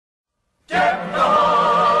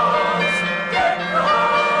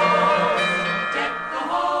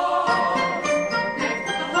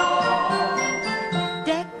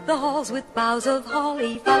with boughs of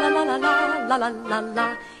holly, fa la la la la la la la la.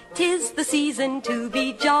 'Tis the season to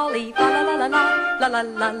be jolly, fa la la la la la la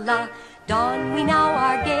la la. Don we now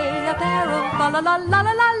our gay apparel, fa la la la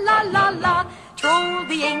la la la la la. Troll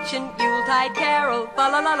the ancient Yuletide carol, fa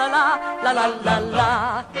la la la la la la la la.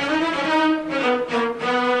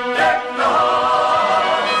 Deck the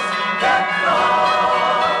halls, deck the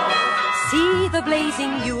halls. See the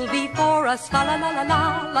blazing Yule before us, fa la la la la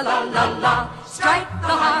la la la la. Strike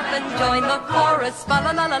the harp and join the chorus, fa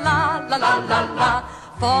la la la la la la la la.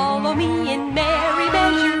 Follow me in merry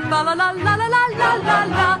measure, fa la la la la la la la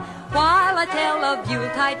la. While I tell of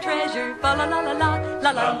Yuletide treasure, fa la la la la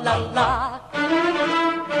la la la la.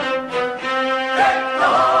 Deck the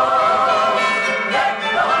halls, deck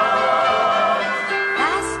the halls.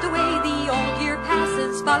 Passed away the old year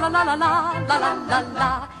passes, fa la la la la la la la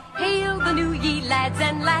la. Hail the new ye lads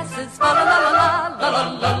and lasses, fa la la la la la la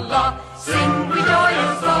la la. Sing we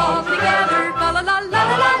joyous all together, fa la la la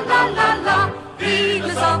la la la la.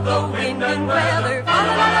 Heedless of the wind and weather, fa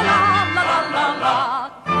la la la la la la la.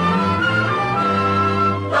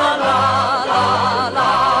 La la la la.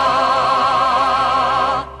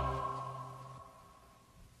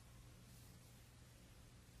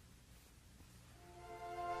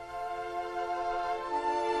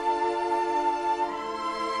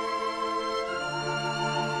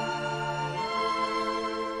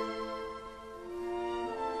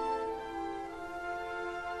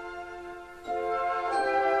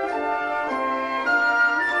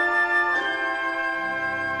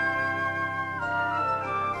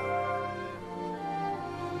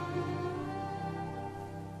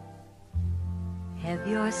 Have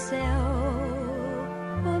yourself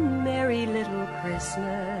a merry little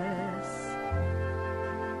Christmas.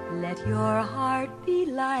 Let your heart be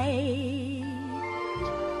light.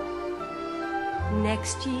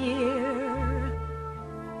 Next year,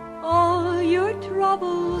 all your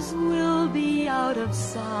troubles will be out of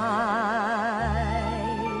sight.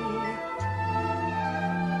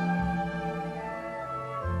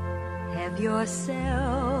 Have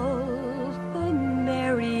yourself a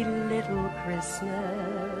merry little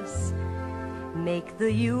Christmas. Make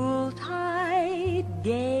the Yuletide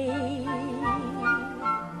gay.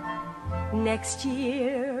 Next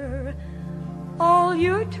year, all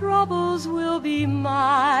your troubles will be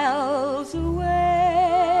miles away.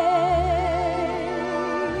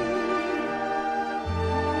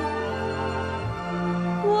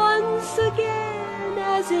 Once again,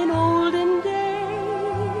 as in olden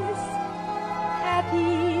days,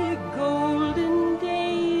 happy golden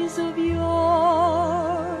days of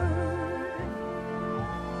yore,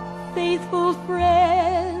 faithful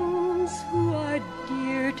friends who are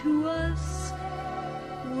dear to us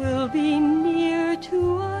will be near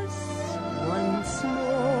to us once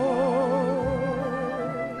more.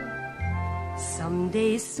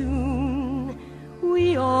 Someday soon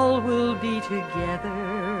we all will be together,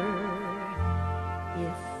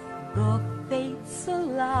 if the fates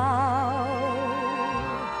allow.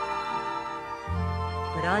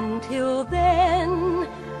 But until then,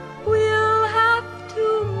 we'll have to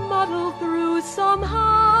muddle through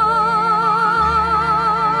somehow.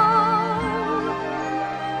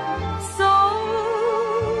 So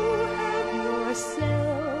have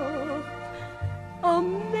yourself a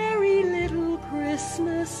merry little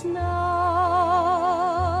Christmas now.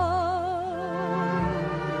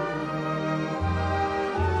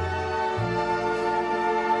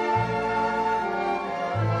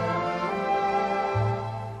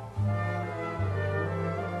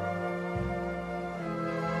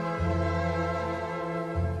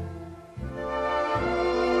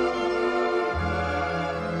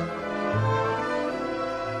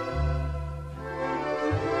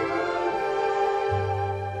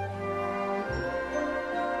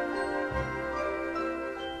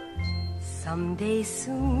 Someday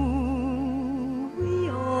soon we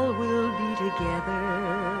all will be together,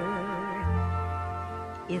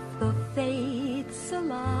 if the fates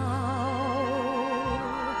allow.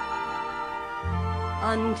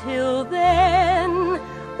 Until then,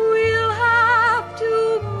 we'll have to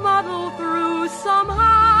muddle through somehow.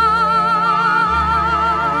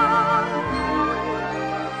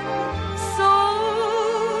 So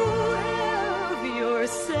have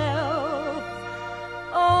yourself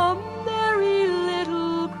a merry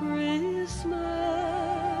little Christmas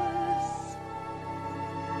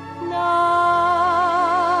now.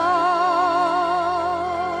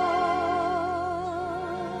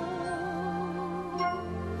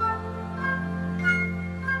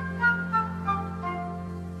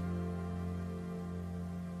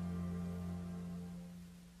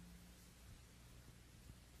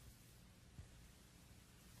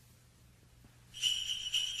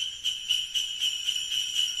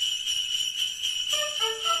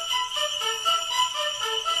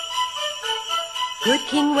 Good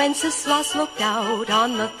King Wenceslas looked out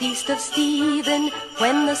on the feast of Stephen,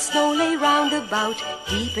 when the snow lay round about,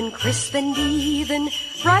 deep and crisp and even.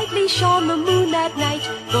 Brightly shone the moon that night,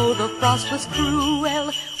 though the frost was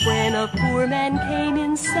cruel, when a poor man came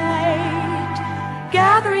in sight,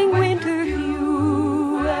 gathering winter fuel.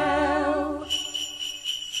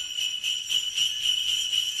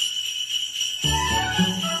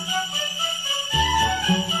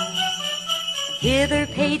 Hither,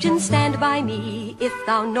 page, and stand by me, if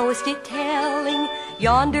thou knowest it telling,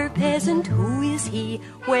 yonder peasant, who is he,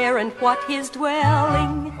 where and what his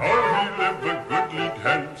dwelling? How he lived a goodly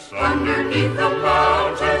hence, underneath the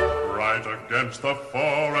mountain, right against the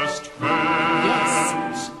forest fence.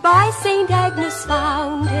 Yes, by St. Agnes'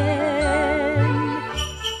 fountain.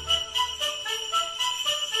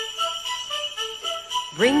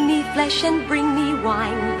 Bring me flesh and bring me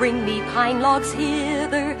wine, bring me pine logs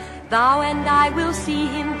hither, thou and I will see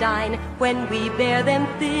him dine, when we bear them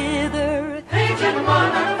thither. Page and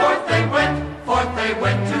monarch, forth they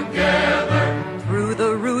went together, Through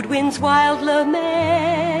the rude wind's wild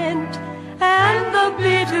lament, and the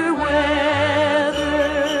bitter weather.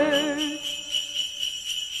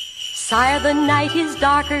 Sire, the night is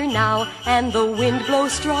darker now, and the wind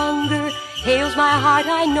blows stronger, hails my heart,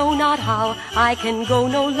 I know not how, I can go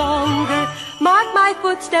no longer. Mark my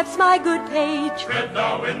footsteps, my good page, tread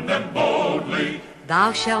thou in them boldly,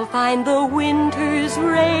 thou shalt find the winter's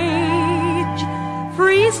rage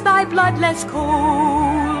freeze thy blood less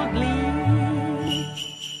coldly.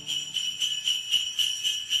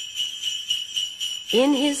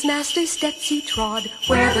 In his master's steps he trod,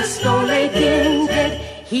 where the snow lay dinted,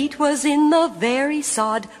 heat was in the very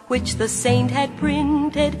sod which the saint had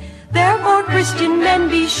printed. Therefore, Christian men,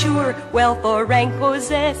 be sure, wealth or rank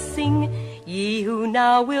possessing, ye who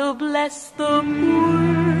now will bless the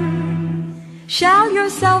poor, shall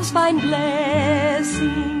yourselves find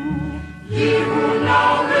blessing. ye who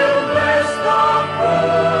now will bless the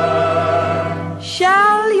poor,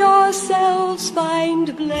 Shall yourselves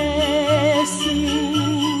find blessing.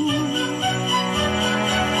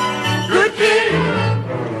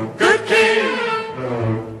 good King,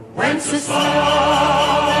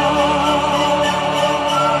 Wenceslas.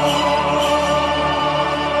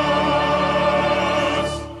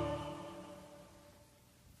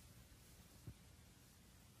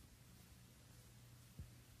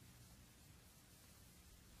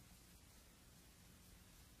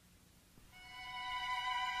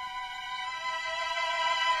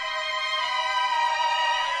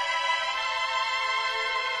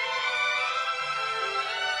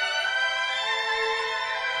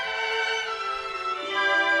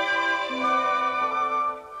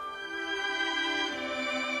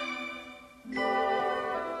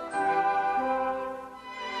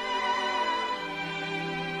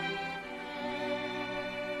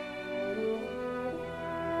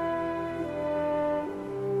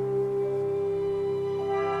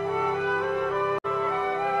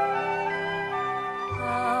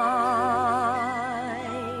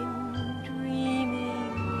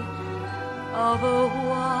 Of a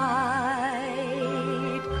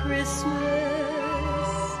white Christmas,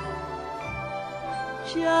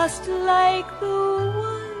 just like the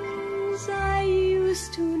ones I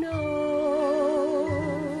used to know,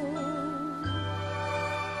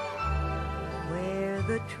 where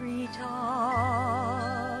the treetops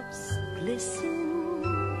glisten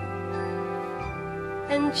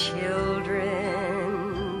and children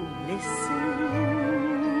listen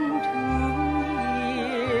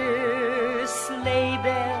sleigh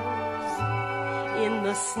bells in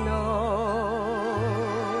the snow.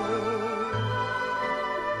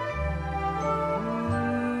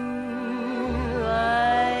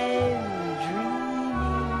 I'm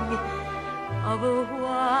dreaming of a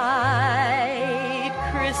white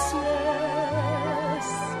Christmas,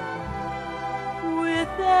 with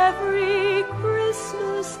every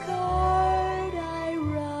Christmas card I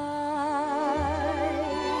write.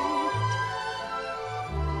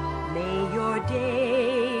 May your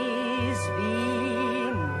days be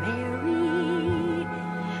merry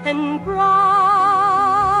and bright,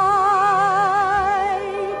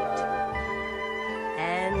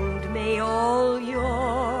 and may all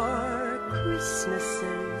your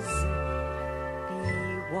Christmases be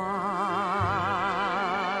white.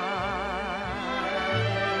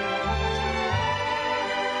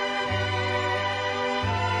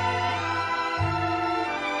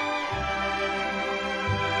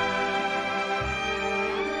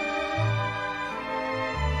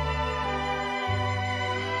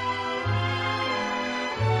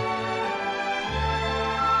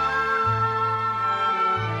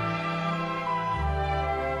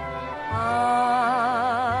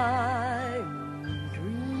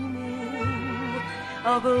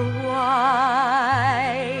 of a white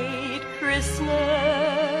Christmas.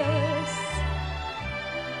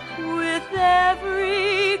 With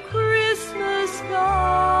every Christmas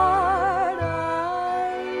card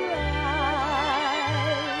I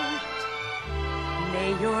write,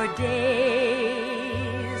 may your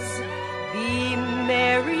days be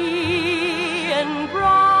merry and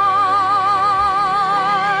bright,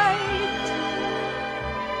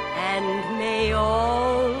 and may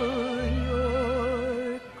all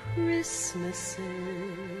your Christmases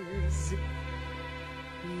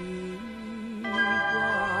be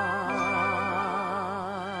white.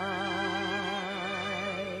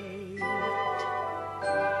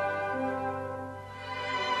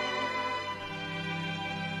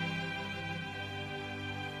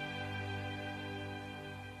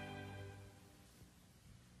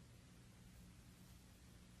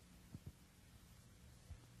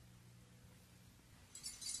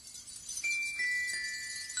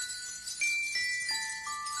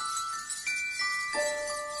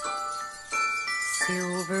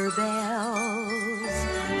 Silver bells,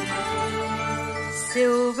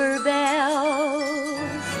 silver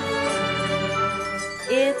bells,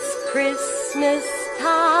 it's Christmas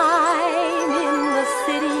time in the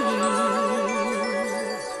city.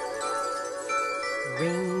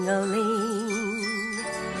 Ring-a-ling,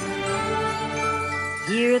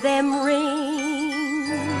 hear them ring.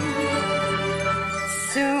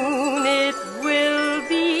 Soon it will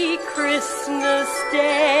be Christmas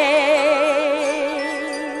Day.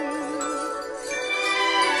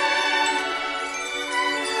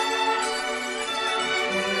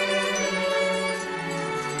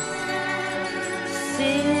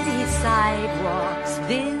 Sidewalks,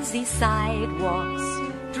 busy sidewalks,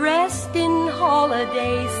 dressed in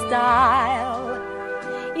holiday style.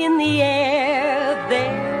 In the air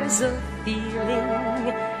there's a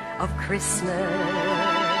feeling of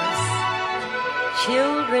Christmas.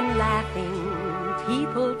 Children laughing,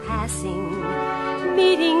 people passing,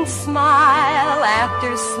 meeting smile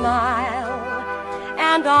after smile.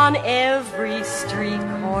 And on every street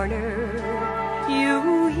corner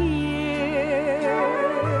you hear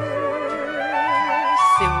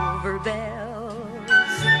silver bells,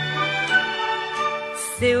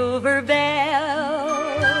 silver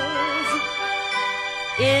bells.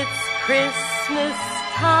 It's Christmas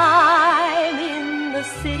time in the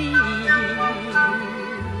city.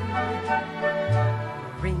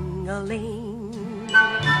 Ring-a-ling,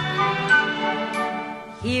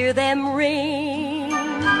 hear them ring.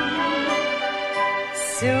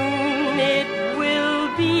 Soon it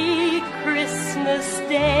will be Christmas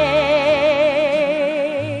Day.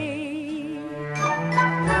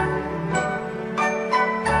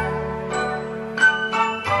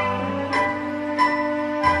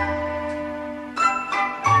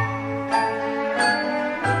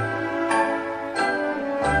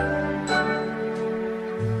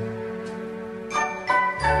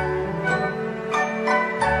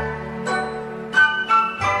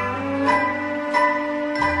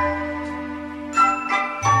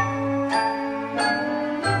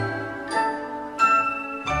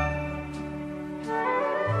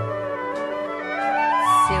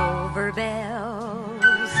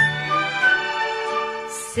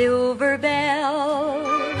 Silver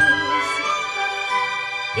bells,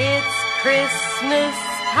 it's Christmas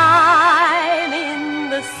time in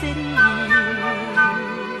the city.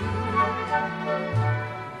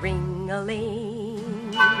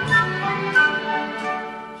 Ring-a-ling,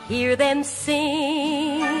 hear them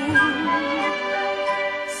sing.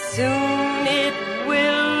 Soon it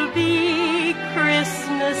will be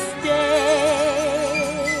Christmas Day.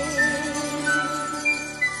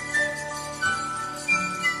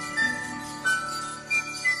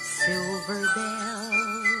 Silver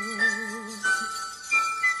bells,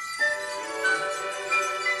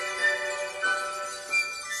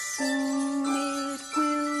 soon it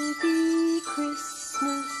will be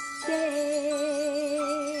Christmas Day.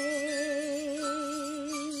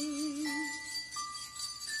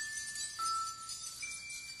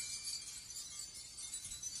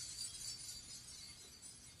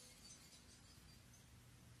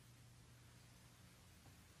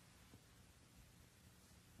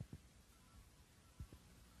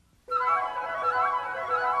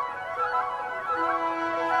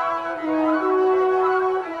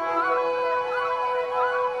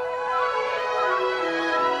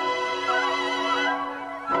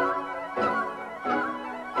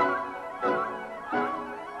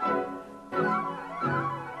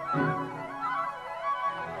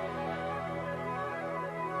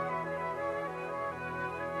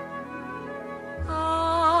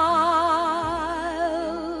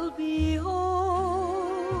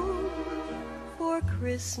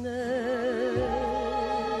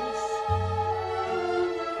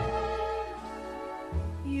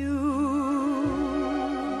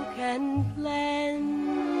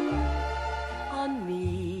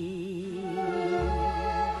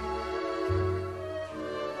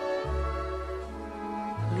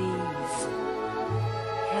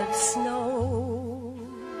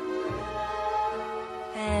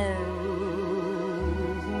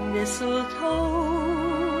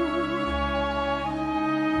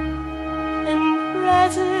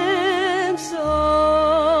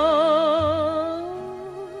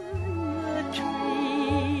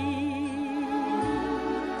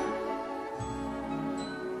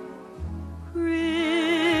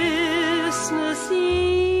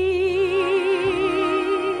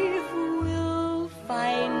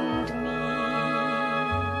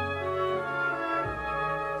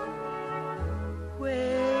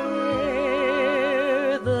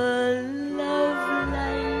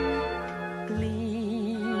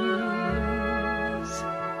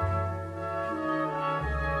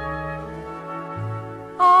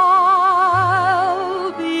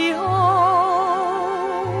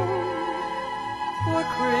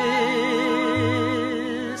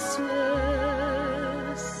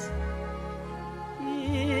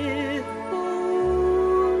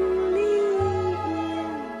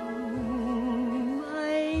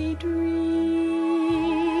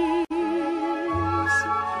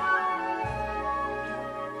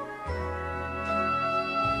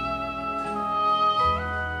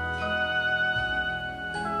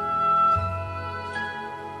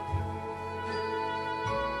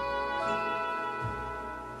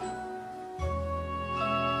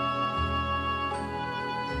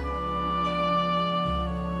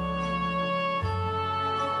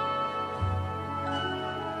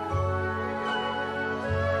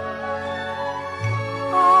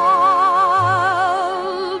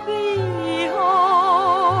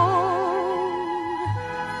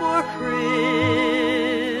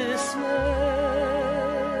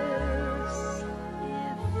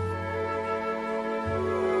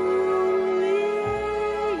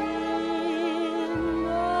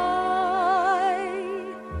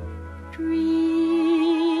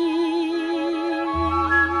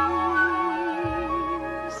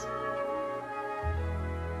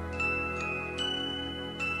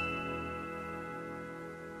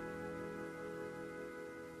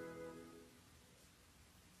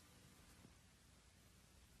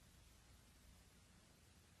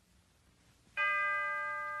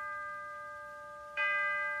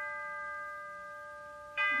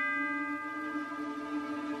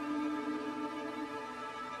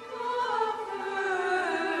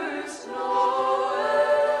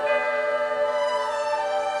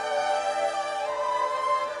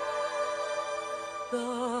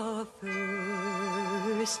 The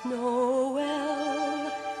first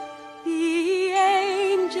Noel, the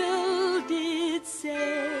angel did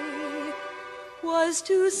say, was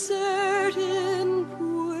to certain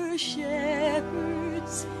poor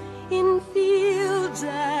shepherds in fields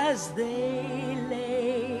as they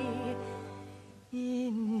lay,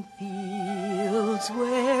 in fields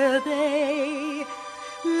where they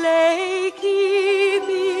lay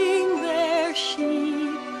keeping their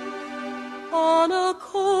sheep on a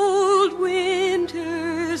cold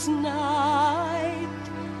winter's night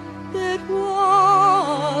that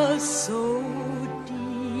was so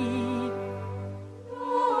deep.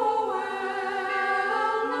 Noel,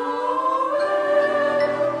 Noel, Noel,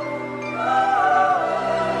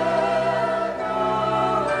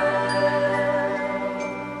 Noel.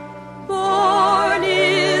 Born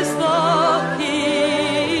is the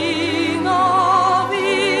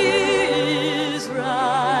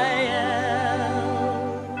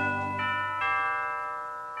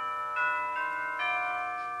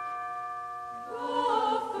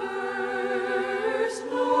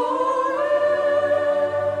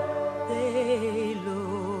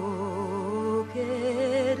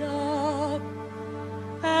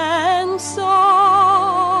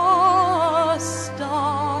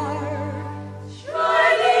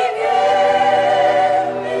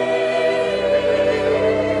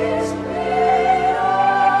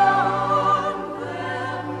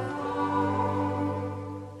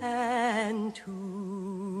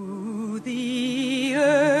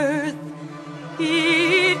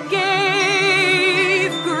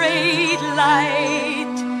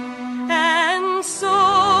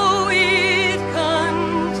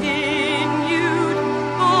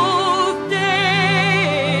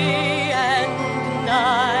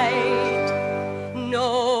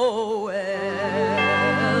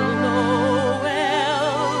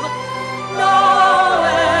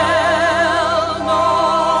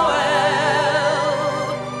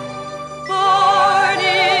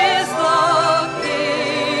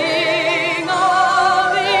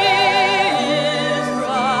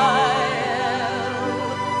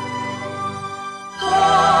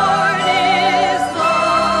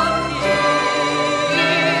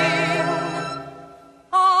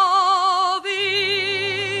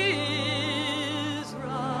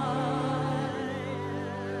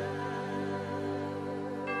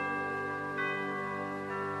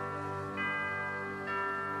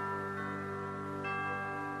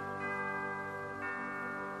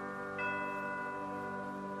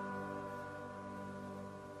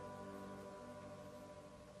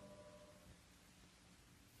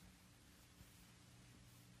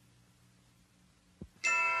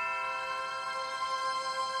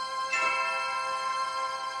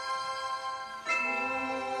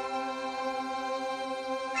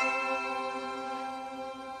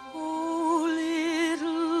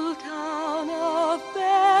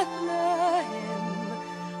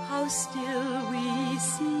still we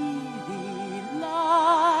see thee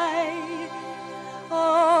lie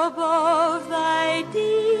above thy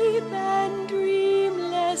deep and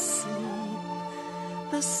dreamless sleep.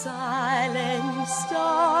 The silent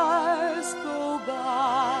stars go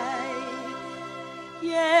by,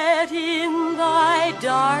 yet in thy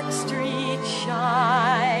dark street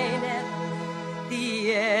shineth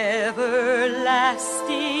the everlasting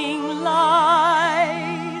light.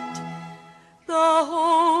 The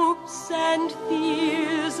hopes and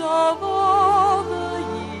fears of all the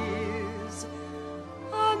years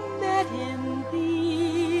are met in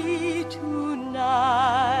thee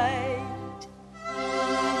tonight.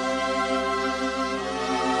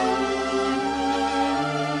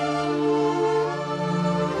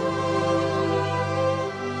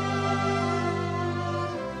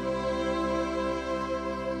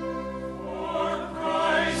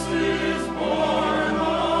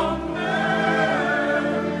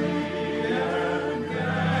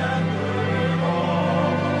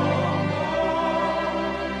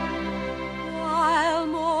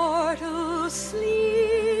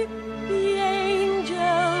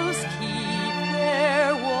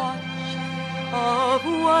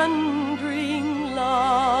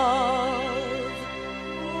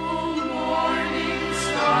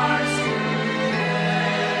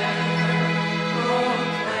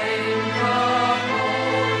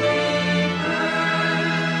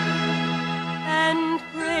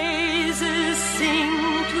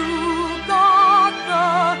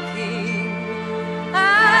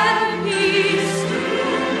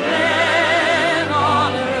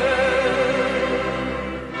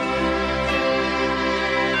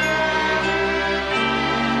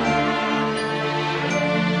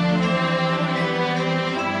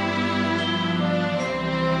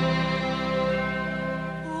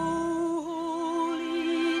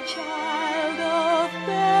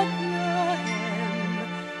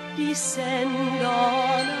 Descend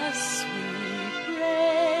on us, we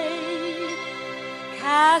pray.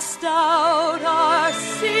 Cast out our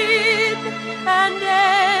sin and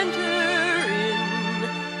enter in.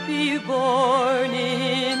 Be born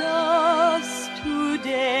in us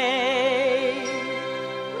today.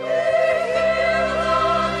 We hear the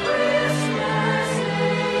Christmas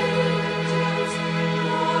angels,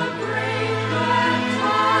 the great glad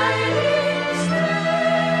tidings say.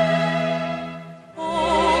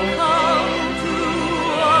 Oh, come to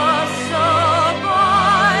us,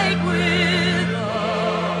 abide with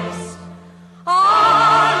us,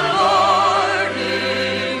 our Lord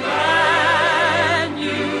Emmanuel.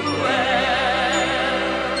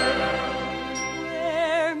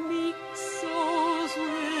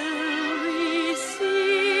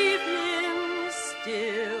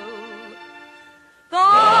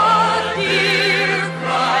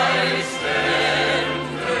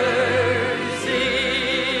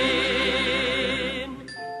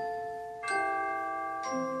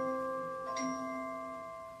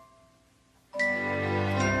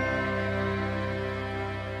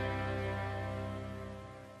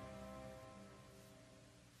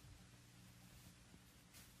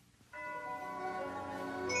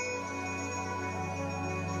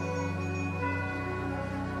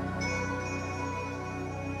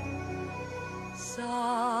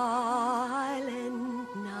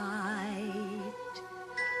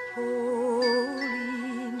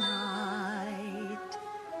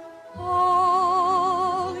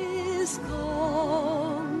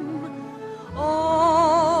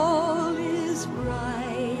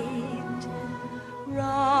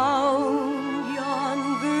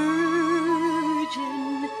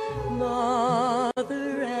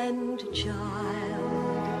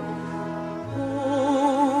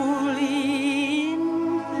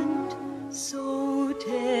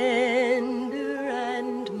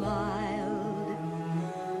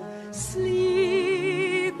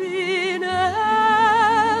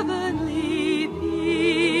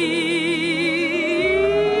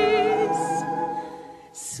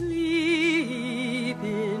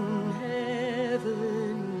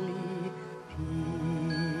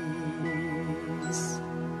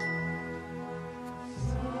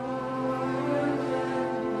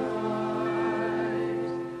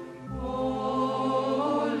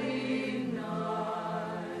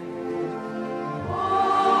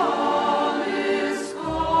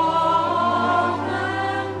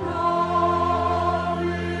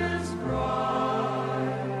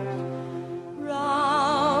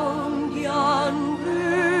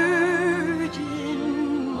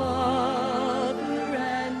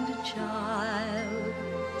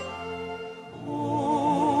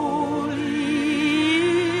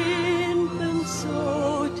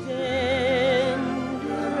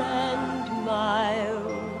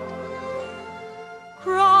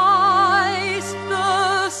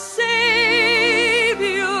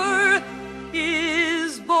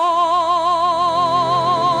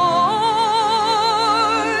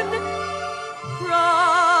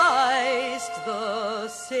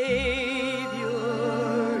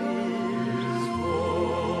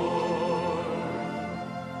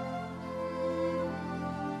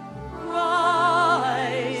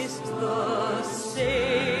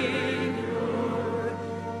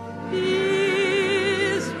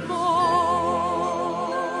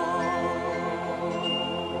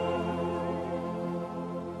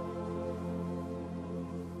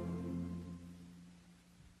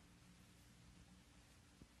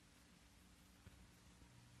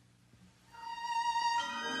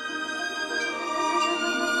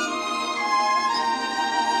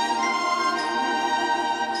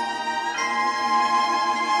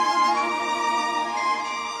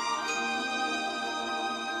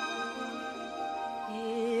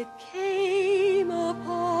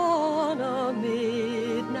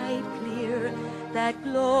 that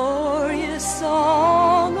glorious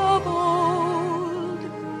song of old,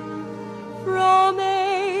 from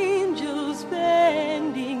angels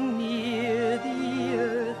bending near the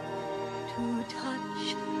earth to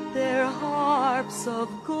touch their harps of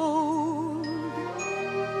gold.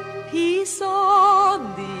 Peace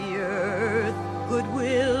on the earth,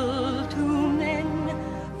 goodwill to men,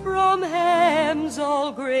 from Ham's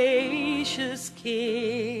all gracious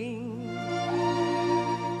King.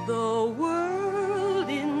 The world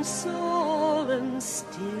in solemn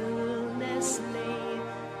stillness lay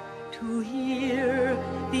to hear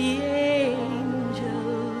the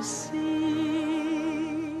angels sing.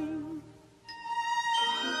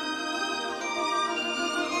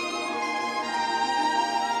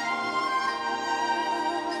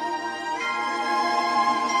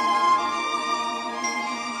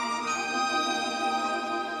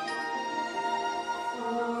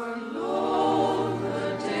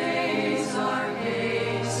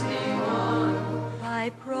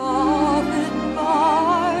 Prophet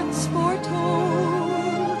bards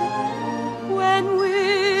foretold, when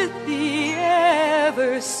with the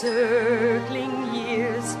ever-circling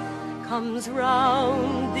years comes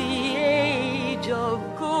round the age of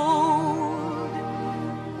gold,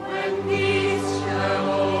 when peace shall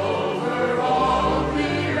over all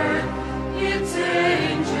the earth its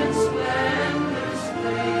ancient splendors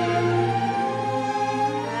play,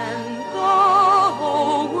 and the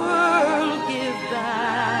whole world give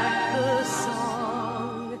back the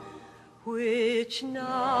song which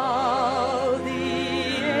now the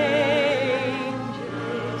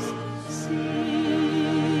angels sing.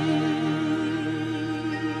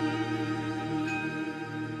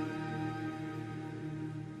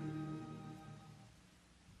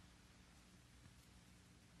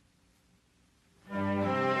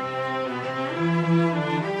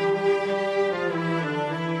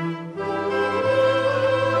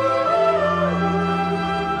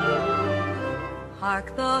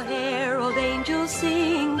 Hark, the herald angels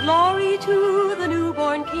sing, glory to the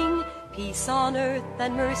newborn King, peace on earth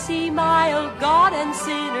and mercy mild, God and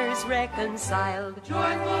sinners reconciled.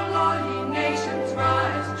 Joyful all ye nations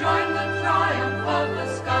rise, join the triumph of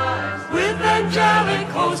the skies. With angelic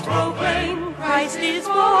host proclaim, Christ is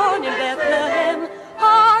born in Bethlehem.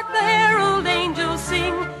 Hark, the herald angels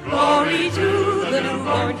sing, glory to the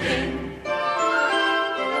newborn King.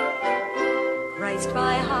 Christ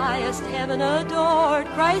by highest heaven adored,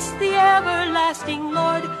 Christ the everlasting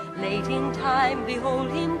Lord. Late in time, behold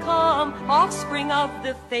him come, offspring of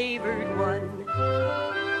the favored one.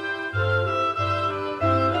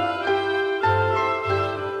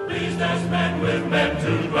 Pleased as men with men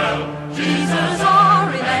to dwell, Jesus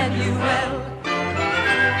our Emmanuel.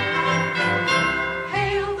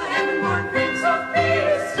 hail the heavenborn Prince of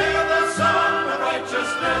Peace. Hail the Son of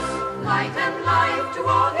Righteousness, light and life to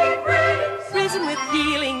all he brings. Risen with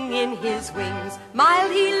healing in his wings,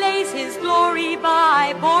 mild he lays his glory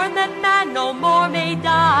by, born that man no more may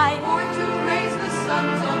die, Born to raise the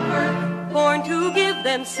sons of earth, born to give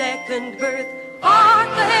them second birth. Hark,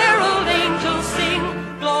 the herald angels sing,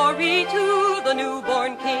 glory to the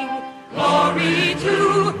newborn King, glory to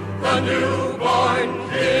the newborn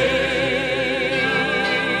King.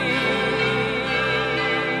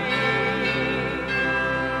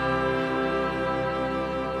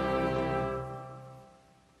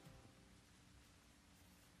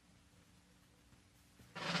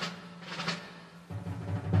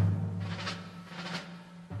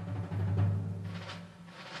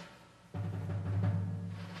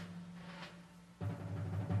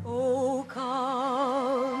 Oh,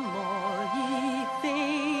 come, all ye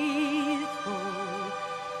faithful,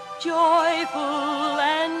 joyful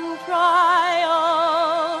and triumphant.